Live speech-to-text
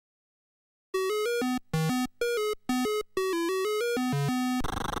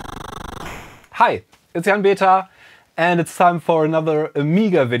Hi, it's Jan Beta and it's time for another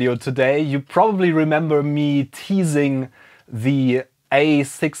Amiga video today. You probably remember me teasing the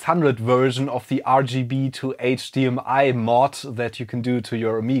A600 version of the RGB to HDMI mod that you can do to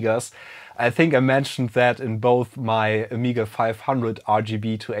your Amigas. I think I mentioned that in both my Amiga 500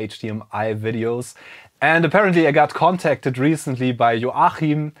 RGB to HDMI videos. And apparently I got contacted recently by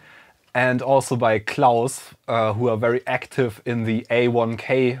Joachim and also by Klaus, who are very active in the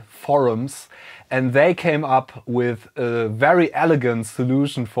A1K forums. And they came up with a very elegant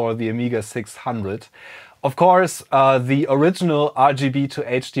solution for the Amiga 600. Of course, the original RGB to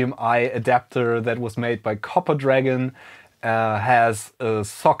HDMI adapter that was made by Copper Dragon has a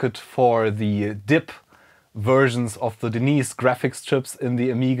socket for the DIP versions of the Denise graphics chips in the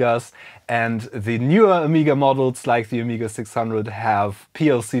Amigas, and the newer Amiga models like the Amiga 600 have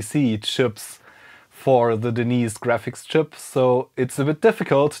PLCC chips for the Denise graphics chip, so it's a bit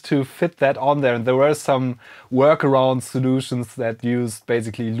difficult to fit that on there. And there were some workaround solutions that used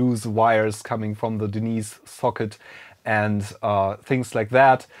basically loose wires coming from the Denise socket and things like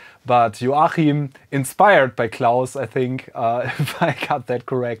that. But Joachim, inspired by Klaus, I think, if I got that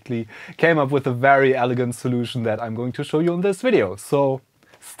correctly, came up with a very elegant solution that I'm going to show you in this video. So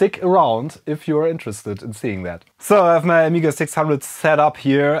stick around if you're interested in seeing that. So I have my Amiga 600 set up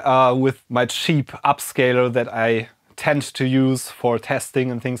here with my cheap upscaler that I tend to use for testing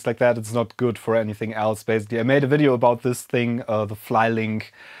and things like that. It's not good for anything else, basically. I made a video about this thing, the Flylink,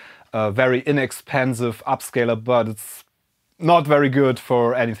 very inexpensive upscaler, but it's not very good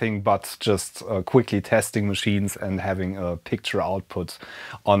for anything but just quickly testing machines and having a picture output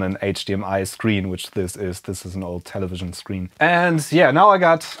on an HDMI screen, which this is. This is an old television screen. And yeah, now I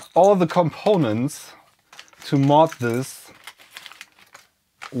got all the components to mod this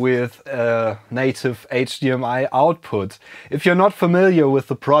with a native HDMI output. If you're not familiar with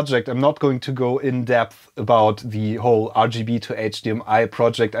the project, I'm not going to go in depth about the whole RGB to HDMI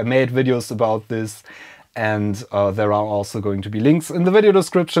project. I made videos about this, and there are also going to be links in the video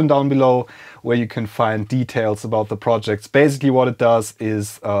description down below where you can find details about the projects. Basically what it does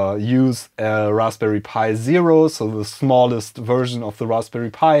is use a Raspberry Pi Zero, so the smallest version of the Raspberry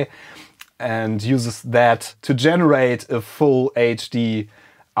Pi, and uses that to generate a full HD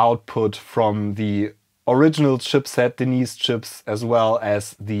output from the original chipset Denise chips as well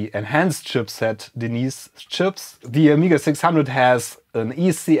as the enhanced chipset Denise chips. The Amiga 600 has an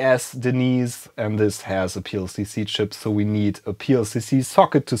ECS Denise and this has a PLCC chip, so we need a PLCC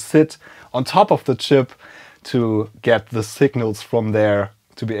socket to sit on top of the chip to get the signals from there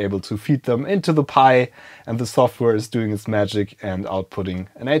to be able to feed them into the Pi, and the software is doing its magic and outputting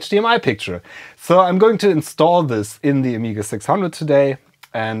an HDMI picture. So I'm going to install this in the Amiga 600 today,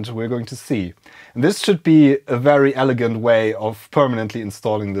 and we're going to see. And this should be a very elegant way of permanently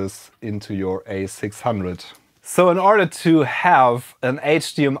installing this into your A600. So in order to have an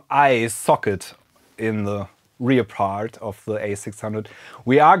HDMI socket in the rear part of the A600,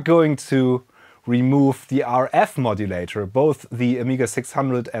 we are going to remove the RF modulator. Both the Amiga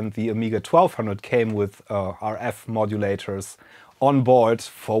 600 and the Amiga 1200 came with RF modulators on board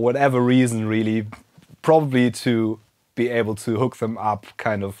for whatever reason, really, probably to be able to hook them up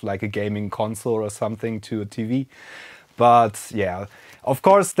kind of like a gaming console or something to a TV. But yeah, of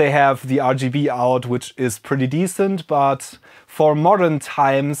course they have the RGB out, which is pretty decent, but for modern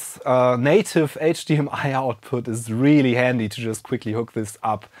times, native HDMI output is really handy to just quickly hook this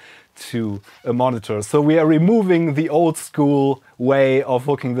up to a monitor. So we are removing the old school way of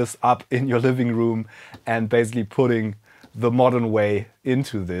hooking this up in your living room and basically putting the modern way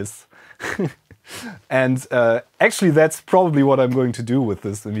into this. And actually that's probably what I'm going to do with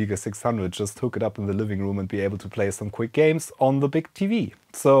this Amiga 600, just hook it up in the living room and be able to play some quick games on the big TV.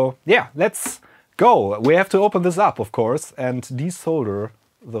 So yeah, let's go. We have to open this up, of course, and desolder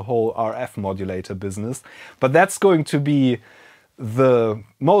the whole RF modulator business. But that's going to be the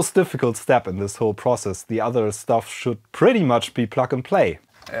most difficult step in this whole process. The other stuff should pretty much be plug and play.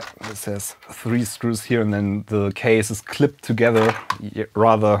 This has 3 screws here, and then the case is clipped together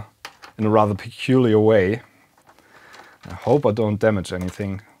in a rather peculiar way. I hope I don't damage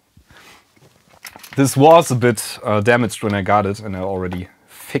anything. This was a bit damaged when I got it, and I already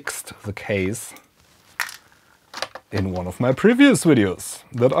fixed the case in one of my previous videos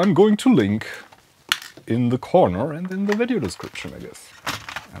that I'm going to link in the corner and in the video description, I guess.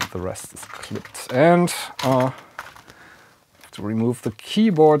 And the rest is clipped. And to remove the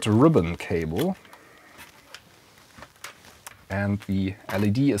keyboard ribbon cable and the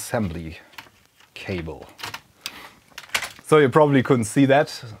LED assembly cable. So you probably couldn't see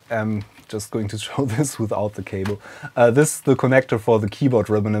that. I'm just going to show this without the cable. This is the connector for the keyboard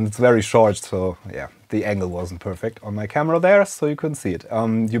ribbon, and it's very short, so yeah, the angle wasn't perfect on my camera there, so you couldn't see it.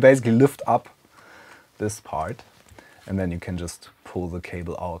 You basically lift up this part, and then you can just pull the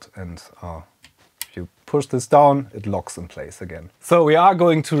cable out, and if you push this down, it locks in place again. So we are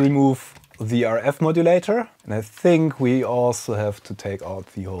going to remove the RF modulator, and I think we also have to take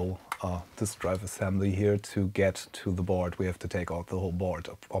out the whole disk drive assembly here to get to the board. We have to take out the whole board,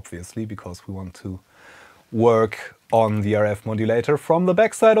 obviously, because we want to work on the RF modulator from the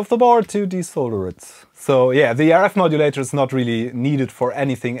backside of the board to desolder it. So yeah, the RF modulator is not really needed for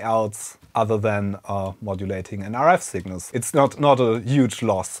anything else other than modulating an RF signals. It's not a huge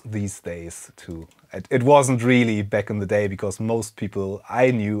loss these days too. It wasn't really back in the day, because most people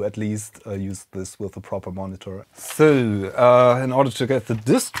I knew at least used this with a proper monitor. So in order to get the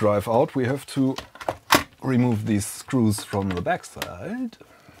disk drive out, we have to remove these screws from the backside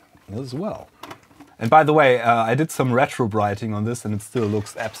as well. And by the way, I did some retro brighting on this and it still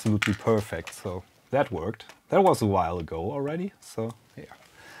looks absolutely perfect, so that worked. That was a while ago already, so yeah.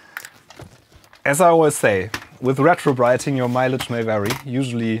 As I always say, with retro brighting your mileage may vary.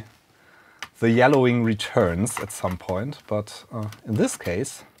 Usually the yellowing returns at some point, but in this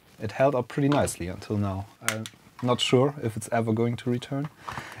case it held up pretty nicely until now. I'm not sure if it's ever going to return.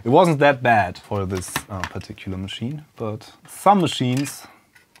 It wasn't that bad for this particular machine, but some machines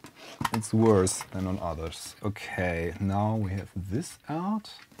it's worse than on others. Okay, now we have this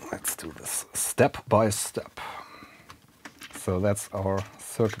out. Let's do this step by step. So that's our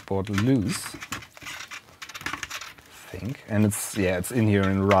circuit board loose, I think. And it's in here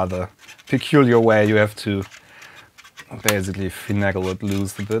in a rather peculiar way. You have to basically finagle it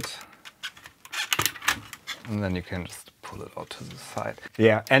loose a bit. And then you can just pull it out to the side.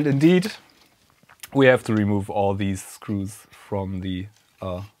 Yeah, and indeed, we have to remove all these screws from the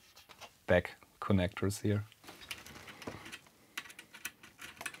back connectors here.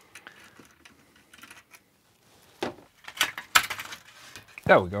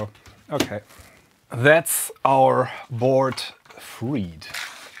 There we go. Okay. That's our board freed.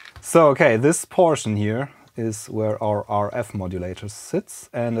 So, okay, this portion here is where our RF modulator sits,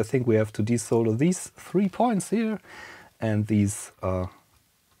 and I think we have to desolder these 3 points here and these,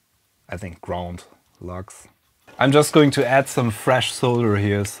 I think, ground lugs. I'm just going to add some fresh solder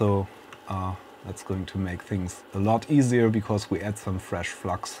here, so that's going to make things a lot easier because we add some fresh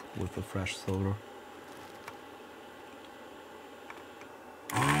flux with the fresh solder.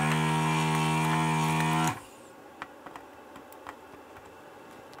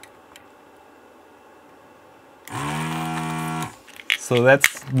 So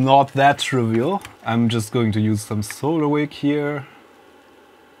that's not that trivial. I'm just going to use some solder wick here.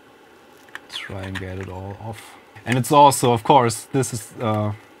 Try and get it all off. And it's also, of course, this is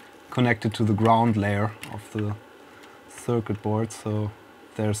connected to the ground layer of the circuit board, so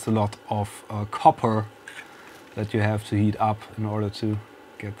there's a lot of copper that you have to heat up in order to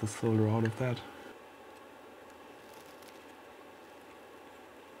get the solder out of that.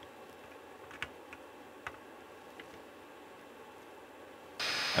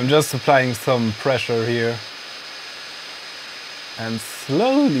 I'm just applying some pressure here, and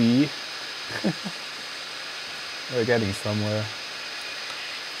slowly we're getting somewhere.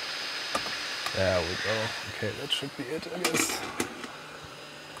 There we go. Okay, that should be it, I guess.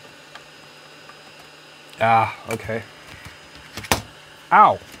 Ah, okay.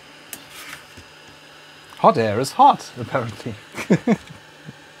 Ow! Hot air is hot, apparently.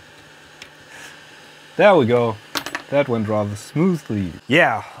 There we go. That went rather smoothly.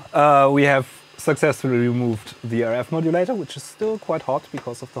 Yeah, we have successfully removed the RF modulator, which is still quite hot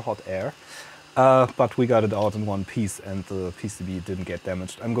because of the hot air. But we got it out in one piece and the PCB didn't get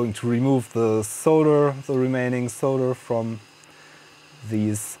damaged. I'm going to remove the solder, the remaining solder from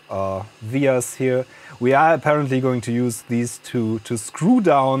these vias here. We are apparently going to use these two to screw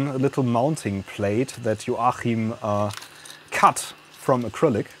down a little mounting plate that Joachim cut from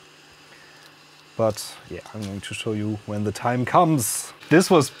acrylic. But yeah, I'm going to show you when the time comes. This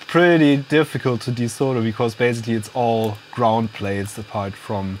was pretty difficult to desolder because basically it's all ground plates apart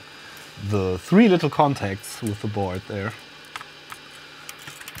from the 3 little contacts with the board there.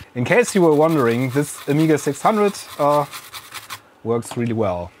 In case you were wondering, this Amiga 600 works really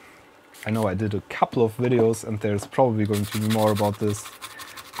well. I know I did a couple of videos and there's probably going to be more about this,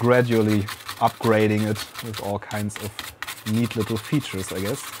 gradually upgrading it with all kinds of neat little features, I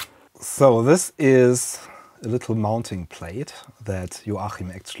guess. So this is a little mounting plate that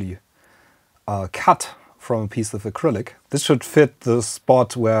Joachim actually cut from a piece of acrylic. This should fit the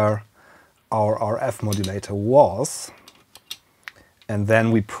spot where our RF modulator was. And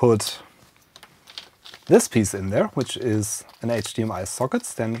then we put this piece in there, which is an HDMI socket,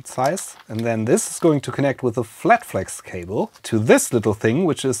 standard size. And then this is going to connect with a flat flex cable to this little thing,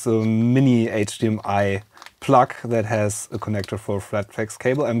 which is a mini HDMI plug that has a connector for a flat flex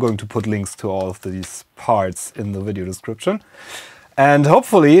cable. I'm going to put links to all of these parts in the video description. And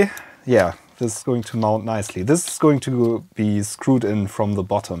hopefully, yeah, this is going to mount nicely. This is going to be screwed in from the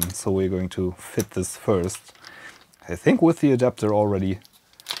bottom, so we're going to fit this first. I think with the adapter already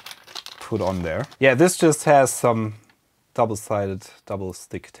put on there. Yeah, this just has some double-sided double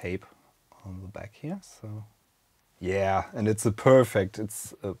stick tape on the back here, so yeah, and it's a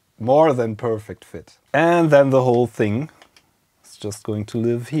more than perfect fit. And then the whole thing is just going to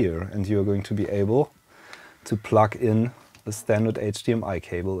live here, and you're going to be able to plug in the standard HDMI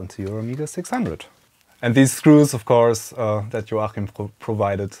cable into your Amiga 600. And these screws, of course, that Joachim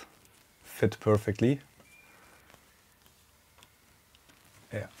provided fit perfectly.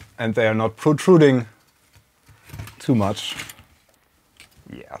 Yeah, and they are not protruding too much.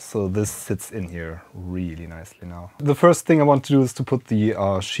 Yeah, so this sits in here really nicely now. The first thing I want to do is to put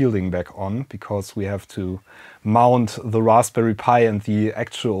the shielding back on, because we have to mount the Raspberry Pi and the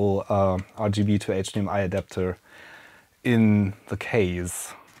actual RGB to HDMI adapter in the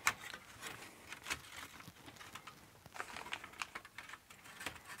case.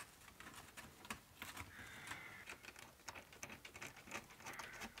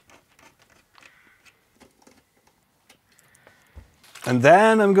 And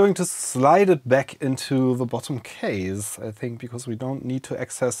then I'm going to slide it back into the bottom case, I think, because we don't need to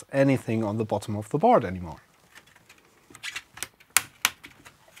access anything on the bottom of the board anymore.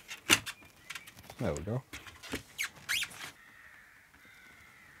 There we go.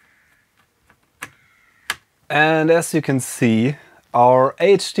 And as you can see, our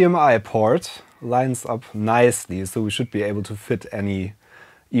HDMI port lines up nicely, so we should be able to fit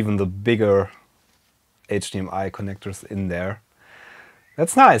even the bigger HDMI connectors in there.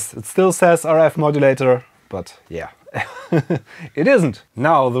 That's nice. It still says RF modulator, but yeah, it isn't.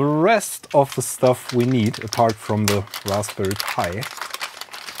 Now, the rest of the stuff we need, apart from the Raspberry Pi,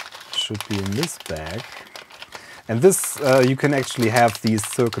 should be in this bag. And this, you can actually have these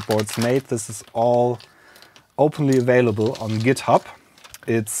circuit boards made. This is all openly available on GitHub.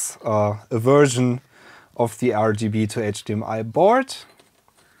 It's a version of the RGB to HDMI board,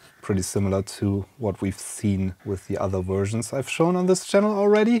 pretty similar to what we've seen with the other versions I've shown on this channel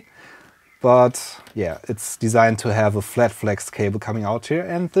already. But yeah, it's designed to have a flat flex cable coming out here,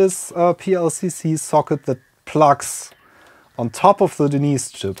 and this PLCC socket that plugs on top of the Denise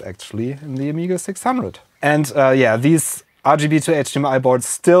chip, actually, in the Amiga 600. And yeah, these RGB to HDMI boards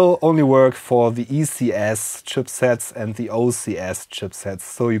still only work for the ECS chipsets and the OCS chipsets,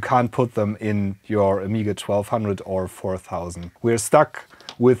 so you can't put them in your Amiga 1200 or 4000. We're stuck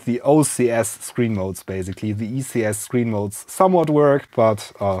with the OCS screen modes, basically. The ECS screen modes somewhat work,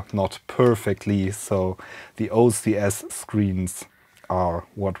 but not perfectly, so the OCS screens are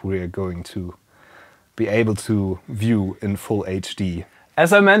what we're going to be able to view in full HD.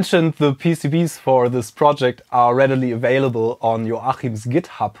 As I mentioned, the PCBs for this project are readily available on Joachim's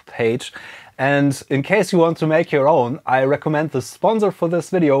GitHub page. And in case you want to make your own, I recommend the sponsor for this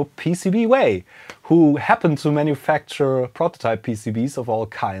video, PCBWay, who happen to manufacture prototype PCBs of all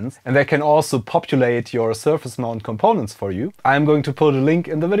kinds. And they can also populate your surface mount components for you. I'm going to put a link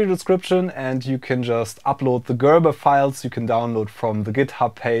in the video description, and you can just upload the Gerber files you can download from the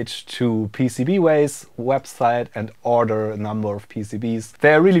GitHub page to PCBWay's website and order a number of PCBs.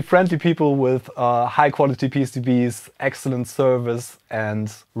 They're really friendly people with high quality PCBs, excellent service,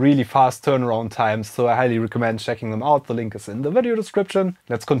 and really fast turnaround times, so I highly recommend checking them out. The link is in the video description.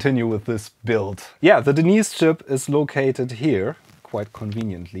 Let's continue with this build. Yeah, the Denise chip is located here, quite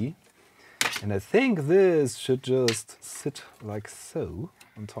conveniently. And I think this should just sit like so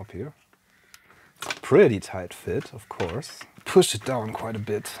on top here. It's a pretty tight fit, of course. Push it down quite a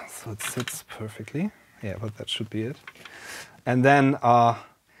bit so it sits perfectly. Yeah, but that should be it. And then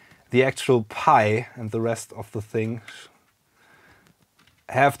the actual Pi and the rest of the thing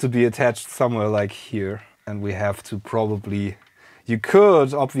have to be attached somewhere like here, and we have to probably, you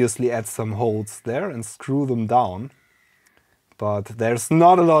could obviously add some holes there and screw them down, but there's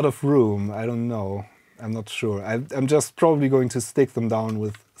not a lot of room. I don't know, I'm not sure. I'm just probably going to stick them down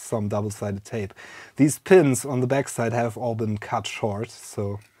with some double-sided tape. These pins on the backside have all been cut short,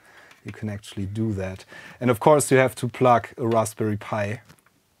 so you can actually do that. And of course you have to plug a Raspberry Pi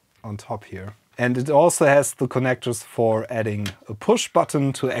on top here. And it also has the connectors for adding a push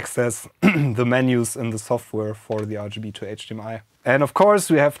button to access the menus in the software for the RGB to HDMI. And of course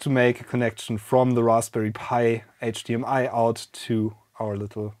we have to make a connection from the Raspberry Pi HDMI out to our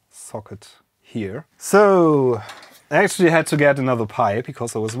little socket here. So I actually had to get another Pi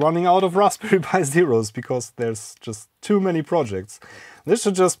because I was running out of Raspberry Pi Zeros because there's just too many projects. This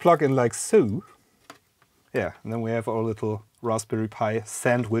should just plug in like so. Yeah, and then we have our little Raspberry Pi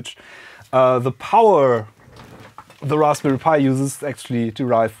sandwich. The power the Raspberry Pi uses is actually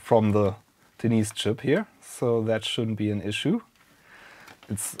derived from the Denise chip here, so that shouldn't be an issue.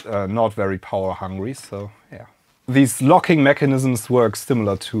 It's not very power hungry, so yeah. These locking mechanisms work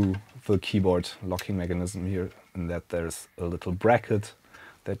similar to the keyboard locking mechanism here, in that there's a little bracket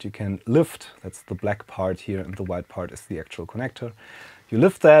that you can lift. That's the black part here, and the white part is the actual connector. You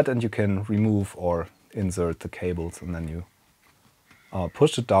lift that and you can remove or insert the cables, and then you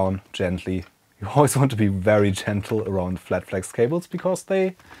push it down gently. You always want to be very gentle around flat flex cables because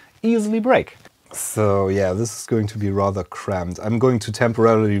they easily break. So yeah, this is going to be rather cramped. I'm going to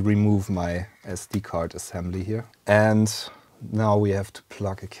temporarily remove my SD card assembly here. And now we have to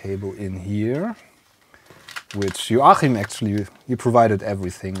plug a cable in here, which Joachim actually, you provided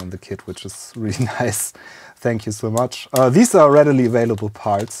everything in the kit, which is really nice. Thank you so much. These are readily available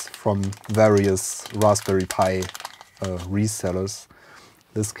parts from various Raspberry Pi resellers.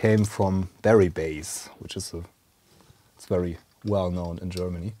 This came from Berrybase, which is it's very well known in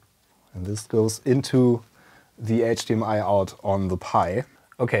Germany. And this goes into the HDMI out on the Pi.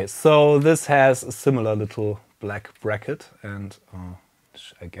 Okay, so this has a similar little black bracket, and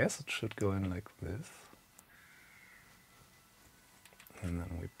I guess it should go in like this. And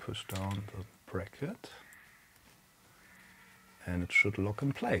then we push down the bracket, and it should lock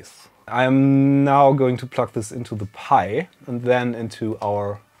in place. I'm now going to plug this into the Pi and then into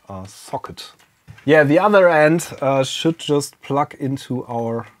our socket. Yeah, the other end should just plug into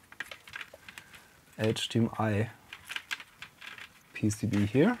our HDMI PCB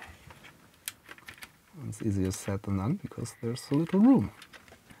here. It's easier said than done because there's a little room.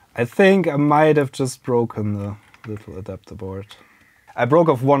 I think I might have just broken the little adapter board. I broke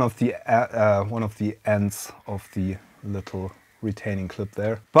off one of the ends of the little retaining clip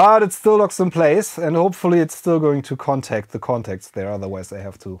there, but it still locks in place, and hopefully it's still going to contact the contacts there. Otherwise, I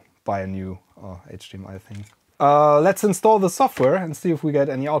have to buy a new HDMI thing. Let's install the software and see if we get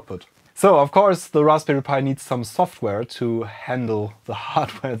any output. So, of course, the Raspberry Pi needs some software to handle the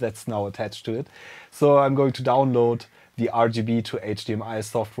hardware that's now attached to it. So I'm going to download the RGBtoHDMI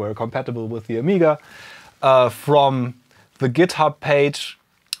software compatible with the Amiga from the GitHub page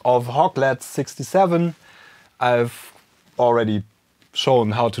of Hoglet67. I've already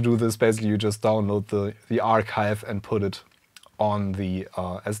shown how to do this. Basically, you just download the archive and put it on the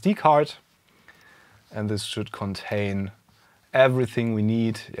SD card. And this should contain everything we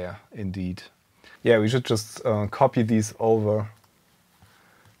need. Yeah, indeed. Yeah, we should just copy these over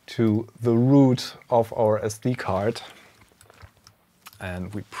to the root of our SD card.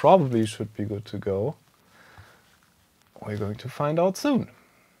 And we probably should be good to go. We're going to find out soon.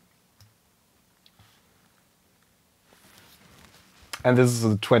 And this is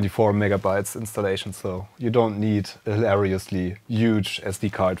a 24 megabytes installation, so you don't need a hilariously huge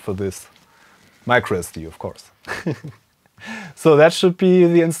SD card for this. Micro SD, of course. So that should be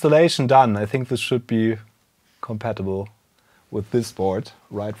the installation done. I think this should be compatible with this board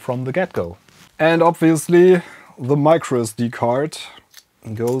right from the get-go. And obviously the micro SD card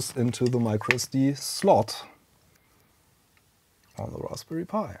goes into the micro SD slot on the Raspberry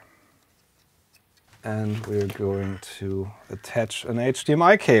Pi. And we're going to attach an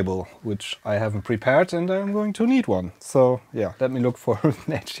HDMI cable, which I haven't prepared, and I'm going to need one. So yeah, let me look for an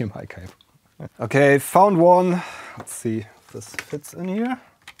HDMI cable. Okay, found one. Let's see if this fits in here.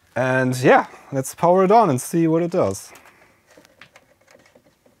 And yeah, let's power it on and see what it does.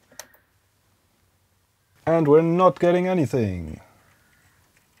 And we're not getting anything.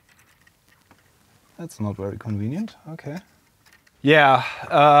 That's not very convenient. Okay. Yeah,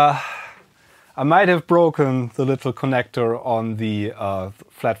 I might have broken the little connector on the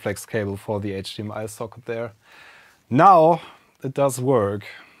flat flex cable for the HDMI socket there. Now it does work.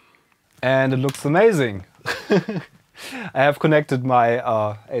 And it looks amazing. I have connected my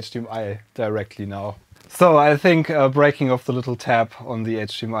HDMI directly now. So I think breaking off the little tab on the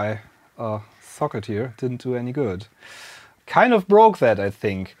HDMI socket here didn't do any good. Kind of broke that, I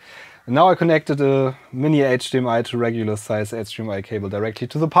think. And now I connected a mini HDMI to regular size HDMI cable directly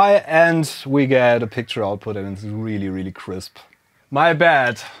to the Pi, and we get a picture output, and it's really, really crisp. My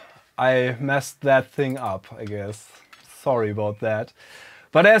bad. I messed that thing up, I guess. Sorry about that.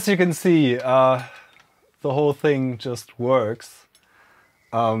 But as you can see, the whole thing just works.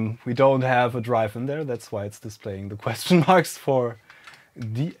 We don't have a drive in there, that's why it's displaying the question marks for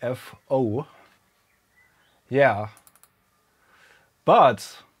DFO. Yeah.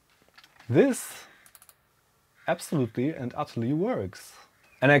 But this absolutely and utterly works.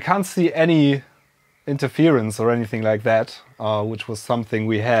 And I can't see any interference or anything like that, which was something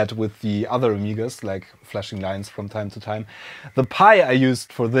we had with the other Amigas, like flashing lines from time to time. The Pi I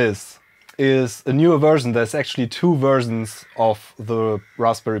used for this is a newer version. There's actually two versions of the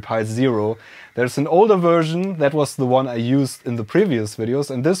Raspberry Pi Zero. There's an older version, that was the one I used in the previous videos,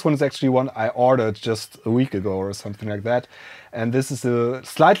 and this one is actually one I ordered just a week ago or something like that. And this is a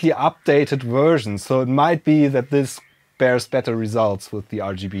slightly updated version, so it might be that this bears better results with the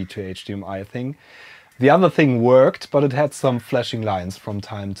RGB to HDMI thing. The other thing worked, but it had some flashing lines from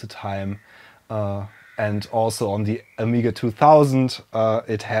time to time. And also on the Amiga 2000,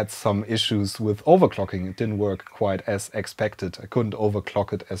 it had some issues with overclocking. It didn't work quite as expected. I couldn't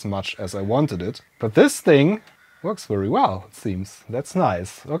overclock it as much as I wanted it. But this thing works very well, it seems. That's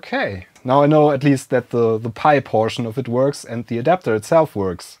nice. Okay. Now I know at least that the Pi portion of it works and the adapter itself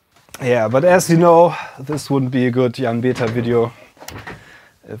works. Yeah, but as you know, this wouldn't be a good Jan Beta video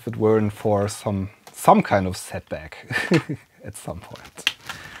if it weren't for some kind of setback at some point.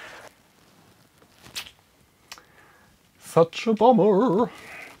 Such a bummer.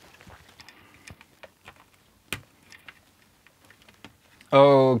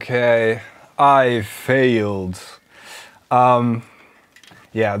 Okay, I failed.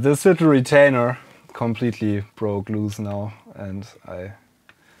 Yeah, this little retainer completely broke loose now and I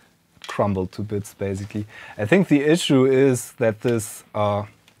crumbled to bits basically. I think the issue is that this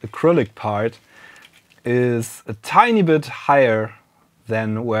acrylic part is a tiny bit higher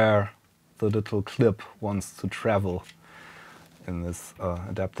than where the little clip wants to travel in this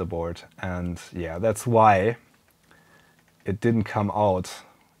adapter board, and yeah, that's why it didn't come out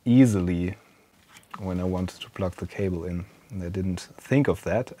easily when I wanted to plug the cable in. And I didn't think of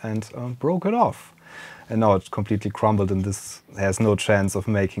that and broke it off. And now it's completely crumbled and this has no chance of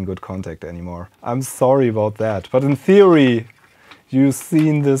making good contact anymore. I'm sorry about that, but in theory you've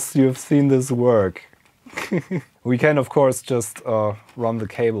seen this work. We can of course just run the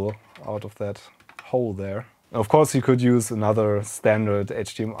cable out of that hole there. Of course you could use another standard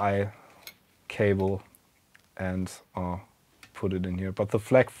HDMI cable and put it in here, but the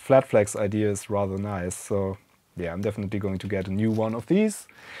flat flex idea is rather nice, so yeah, I'm definitely going to get a new one of these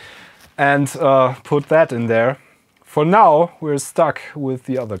and put that in there. For now we're stuck with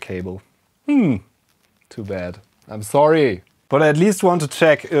the other cable. Too bad. I'm sorry. But I at least want to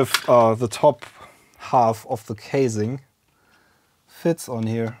check if the top half of the casing fits on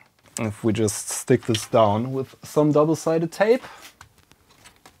here. If we just stick this down with some double-sided tape.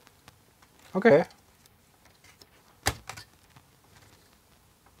 Okay.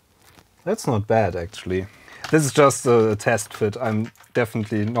 That's not bad actually. This is just a test fit. I'm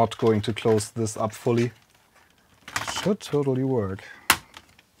definitely not going to close this up fully. Should totally work.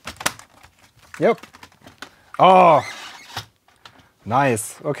 Yep. Oh,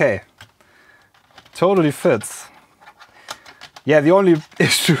 nice. Okay. Totally fits. Yeah, the only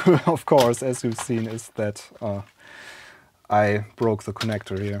issue, of course, as you've seen, is that I broke the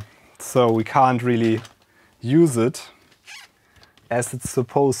connector here. So we can't really use it as it's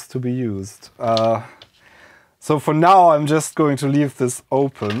supposed to be used. So for now, I'm just going to leave this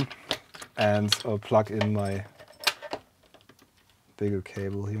open and plug in my bigger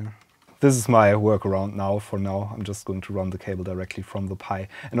cable here. This is my workaround now. For now, I'm just going to run the cable directly from the Pi.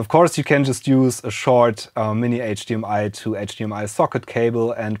 And of course, you can just use a short mini HDMI to HDMI socket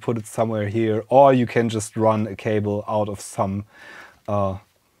cable and put it somewhere here. Or you can just run a cable out of some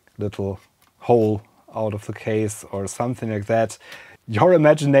little hole out of the case or something like that. Your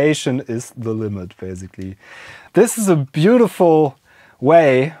imagination is the limit, basically. This is a beautiful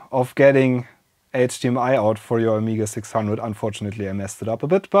way of getting HDMI out for your Amiga 600. Unfortunately, I messed it up a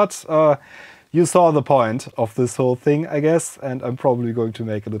bit, but you saw the point of this whole thing, I guess, and I'm probably going to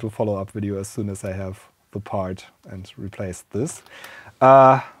make a little follow-up video as soon as I have the part and replace this.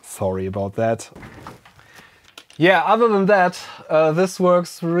 Sorry about that. Yeah, other than that, this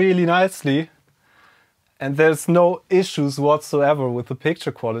works really nicely. And there's no issues whatsoever with the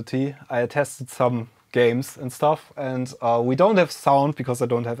picture quality. I tested some games and stuff, and we don't have sound because I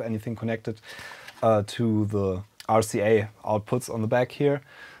don't have anything connected to the RCA outputs on the back here.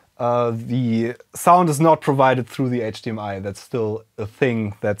 The sound is not provided through the HDMI. That's still a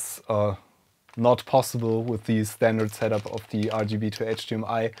thing that's not possible with the standard setup of the RGB to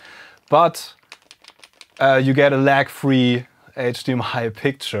HDMI. But you get a lag-free HDMI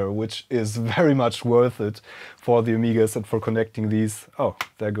picture, which is very much worth it for the Amigas and for connecting these. Oh,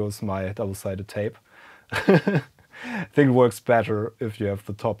 there goes my double-sided tape. I think it works better if you have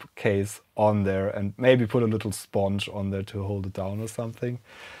the top case on there and maybe put a little sponge on there to hold it down or something.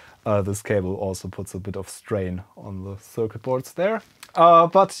 This cable also puts a bit of strain on the circuit boards there.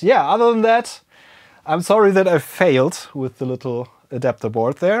 But yeah, other than that, I'm sorry that I failed with the little adapter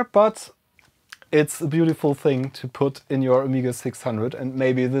board there, but it's a beautiful thing to put in your Amiga 600, and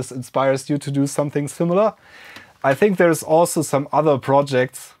maybe this inspires you to do something similar. I think there's also some other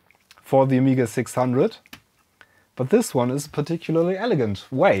projects for the Amiga 600, but this one is a particularly elegant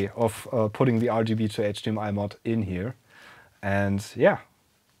way of putting the RGB to HDMI mod in here. And yeah,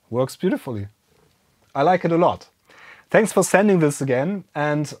 works beautifully. I like it a lot. Thanks for sending this again,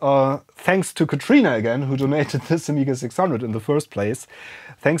 and thanks to Katrina again, who donated this Amiga 600 in the first place.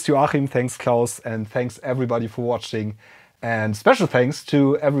 Thanks Joachim, thanks Klaus, and thanks everybody for watching. And special thanks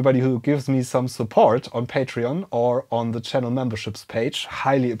to everybody who gives me some support on Patreon or on the channel memberships page.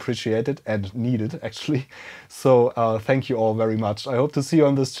 Highly appreciated and needed, actually. So thank you all very much. I hope to see you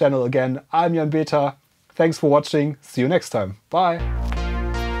on this channel again. I'm Jan Beta. Thanks for watching. See you next time. Bye.